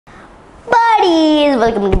buddies,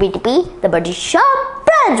 welcome to BTP, the Buddy Shop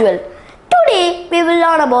Gradual. Today we will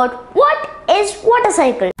learn about what is water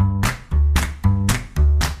cycle.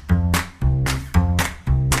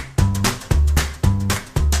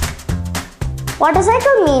 Water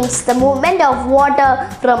cycle means the movement of water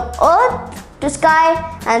from earth to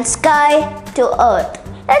sky and sky to earth.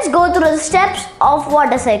 Let's go through the steps of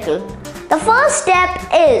water cycle. The first step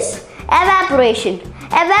is evaporation.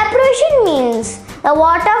 Evaporation means the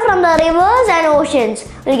water from the rivers and oceans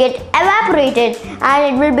will get evaporated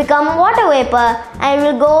and it will become water vapor and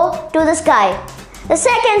will go to the sky. The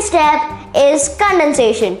second step is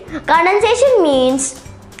condensation. Condensation means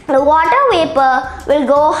the water vapor will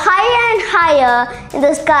go higher and higher in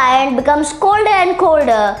the sky and becomes colder and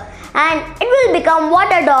colder, and it will become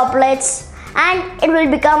water droplets and it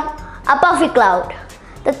will become a puffy cloud.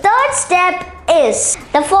 The third step is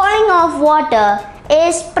the falling of water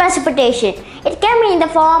is precipitation. It can be in the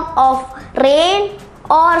form of rain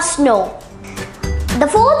or snow. The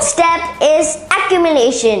fourth step is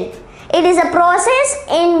accumulation. It is a process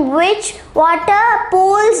in which water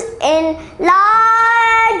pools in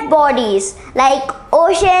large bodies like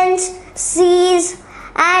oceans, seas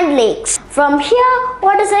and lakes. From here,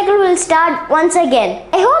 water cycle will start once again.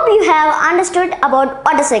 I hope you have understood about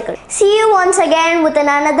water cycle. See you once again with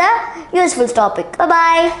another useful topic.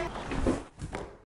 Bye-bye.